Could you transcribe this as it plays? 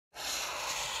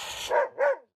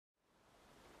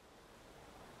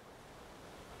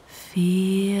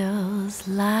Feels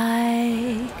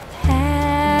like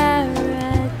paradise.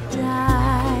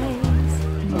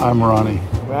 I'm Ronnie.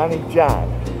 Ronnie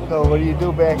John. So what do you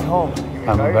do back home?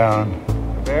 I'm a baron.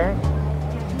 A baron?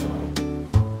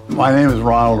 My name is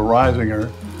Ronald Reisinger,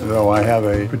 though I have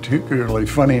a particularly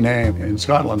funny name in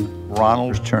Scotland.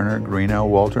 Ronald Turner, Greenough,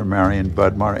 Walter Marion,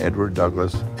 Budmar, Edward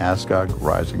Douglas, Ascog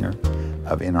Reisinger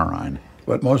of Innerrhein.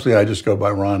 But mostly I just go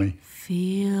by Ronnie.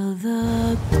 Feel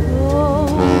the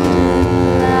cold light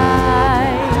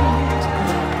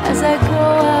as I go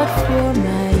out for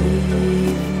my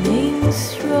evening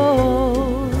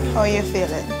stroll. How you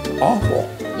feeling? Awful.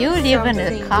 You live in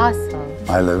a castle.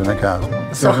 I live in a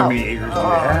castle. So how many acres do you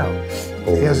have?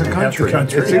 He has a country.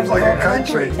 It seems like a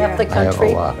country. Half the I have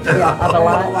country. a lot. Yeah, have a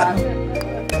lot.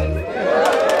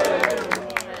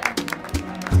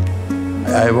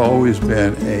 I've always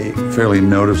been a fairly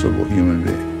noticeable human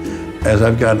being. As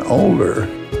I've gotten older,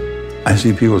 I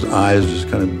see people's eyes just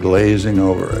kind of glazing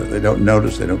over. They don't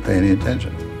notice, they don't pay any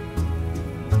attention.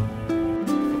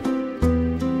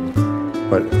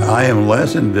 But I am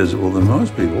less invisible than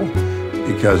most people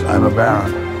because I'm a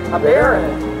baron. A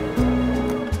baron.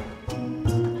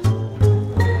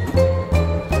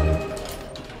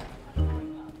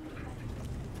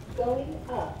 Going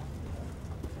up.